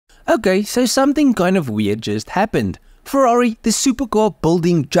Okay, so something kind of weird just happened. Ferrari the Supercar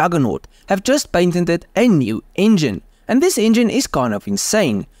building juggernaut have just patented a new engine, and this engine is kind of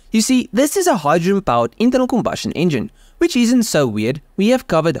insane. You see, this is a hydrogen-powered internal combustion engine, which isn't so weird. We have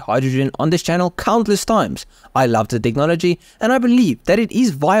covered hydrogen on this channel countless times. I love the technology and I believe that it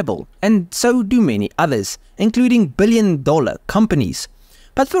is viable, and so do many others, including billion-dollar companies.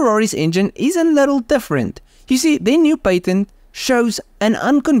 But Ferrari's engine is a little different. You see, their new patent shows an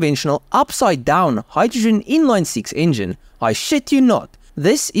unconventional upside-down hydrogen inline-six engine. I shit you not.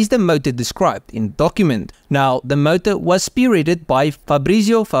 This is the motor described in the document. Now, the motor was spearheaded by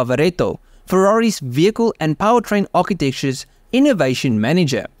Fabrizio Favaretto, Ferrari's vehicle and powertrain architecture's innovation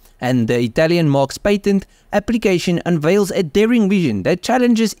manager, and the Italian marque's patent application unveils a daring vision that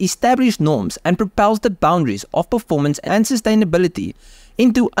challenges established norms and propels the boundaries of performance and sustainability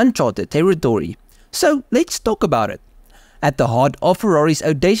into uncharted territory. So let's talk about it. At the heart of Ferrari's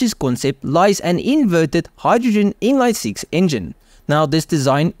audacious concept lies an inverted hydrogen inline-six engine. Now, this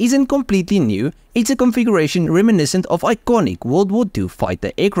design isn't completely new. It's a configuration reminiscent of iconic World War II fighter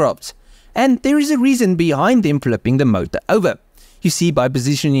aircrafts. And there is a reason behind them flipping the motor over. You see, by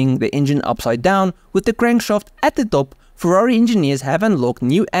positioning the engine upside down with the crankshaft at the top, Ferrari engineers have unlocked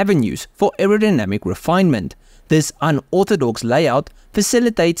new avenues for aerodynamic refinement. This unorthodox layout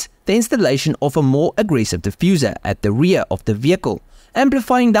facilitates the installation of a more aggressive diffuser at the rear of the vehicle,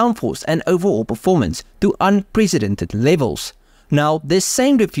 amplifying downforce and overall performance to unprecedented levels. Now, this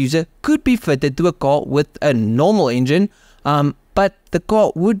same diffuser could be fitted to a car with a normal engine, but the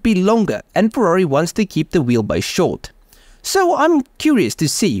car would be longer and Ferrari wants to keep the wheelbase short. So I'm curious to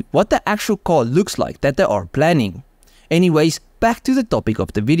see what the actual car looks like that they are planning. Anyways, back to the topic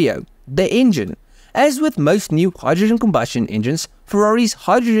of the video, the engine. As with most new hydrogen combustion engines, Ferrari's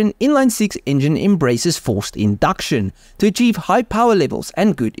hydrogen inline-six engine embraces forced induction to achieve high power levels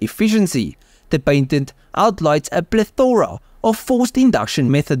and good efficiency. The patent outlines a plethora of forced induction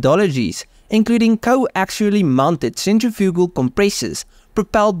methodologies, including coaxially mounted centrifugal compressors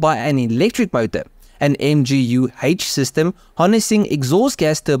propelled by an electric motor, an MGU-H system harnessing exhaust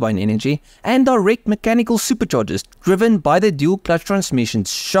gas turbine energy, and direct mechanical superchargers driven by the dual clutch transmission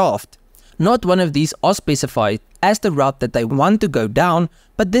shaft. Not one of these are specified as the route that they want to go down,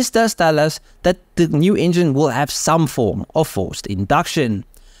 but this does tell us that the new engine will have some form of forced induction.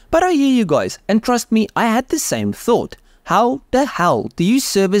 But I hear you guys, and trust me, I had the same thought. How the hell do you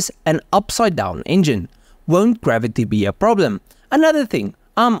service an upside down engine? Won't gravity be a problem? Another thing,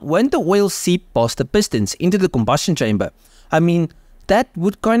 won't the oil seep past the pistons into the combustion chamber? I mean, that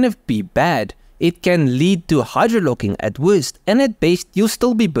would kind of be bad. It can lead to hydrolocking at worst, and at best you'll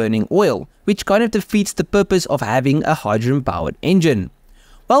still be burning oil, which kind of defeats the purpose of having a hydrogen-powered engine.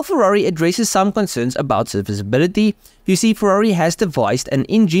 While Ferrari addresses some concerns about serviceability, you see, Ferrari has devised an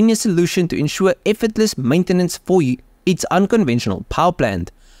ingenious solution to ensure effortless maintenance for its unconventional power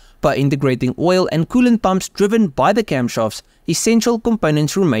plant. By integrating oil and coolant pumps driven by the camshafts, essential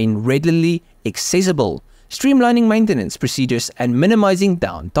components remain readily accessible, streamlining maintenance procedures and minimizing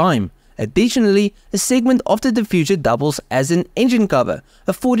downtime. Additionally, a segment of the diffuser doubles as an engine cover,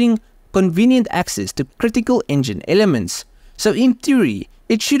 affording convenient access to critical engine elements. So in theory,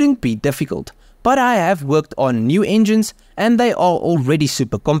 it shouldn't be difficult, but I have worked on new engines and they are already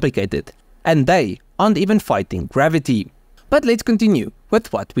super complicated, and they aren't even fighting gravity. But let's continue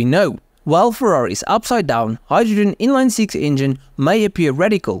with what we know. While Ferrari's upside-down hydrogen inline-six engine may appear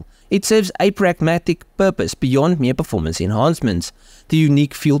radical, it serves a pragmatic purpose beyond mere performance enhancements. The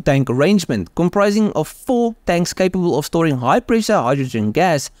unique fuel tank arrangement, comprising of 4 tanks capable of storing high-pressure hydrogen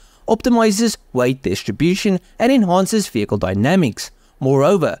gas, optimizes weight distribution and enhances vehicle dynamics.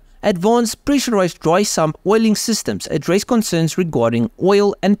 Moreover, advanced pressurized dry sump oiling systems address concerns regarding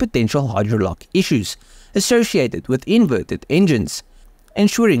oil and potential hydrolock issues associated with inverted engines,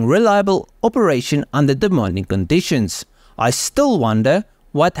 ensuring reliable operation under demanding conditions. I still wonder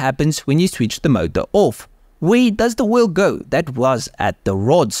what happens when you switch the motor off. Where does the oil go that was at the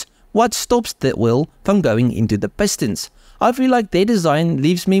rods? What stops the oil from going into the pistons? I feel like their design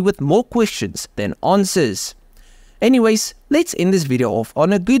leaves me with more questions than answers. Anyways, let's end this video off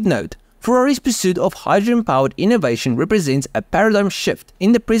on a good note. Ferrari's pursuit of hydrogen-powered innovation represents a paradigm shift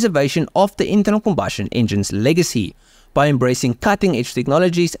in the preservation of the internal combustion engine's legacy. By embracing cutting-edge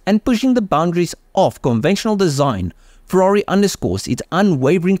technologies and pushing the boundaries of conventional design, Ferrari underscores its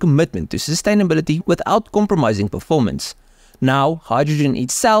unwavering commitment to sustainability without compromising performance. Now, hydrogen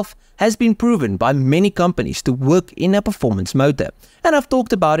itself has been proven by many companies to work in a performance motor, and I've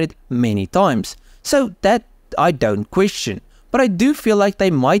talked about it many times, so that I don't question. But I do feel like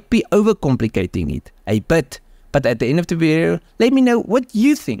they might be overcomplicating it a bit. But at the end of the video, let me know what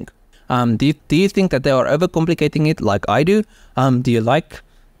you think. Do you think that they are overcomplicating it like I do? Do you like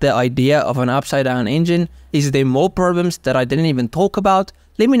the idea of an upside down engine? Is there more problems that I didn't even talk about?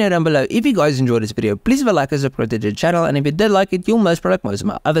 Let me know down below. If you guys enjoyed this video, please leave a like and subscribe to the channel, and if you did like it, you'll most probably like most of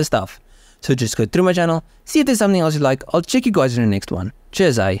my other stuff. So just go through my channel, see if there's something else you like. I'll check you guys in the next one.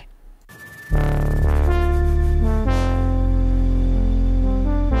 Cheers, eh?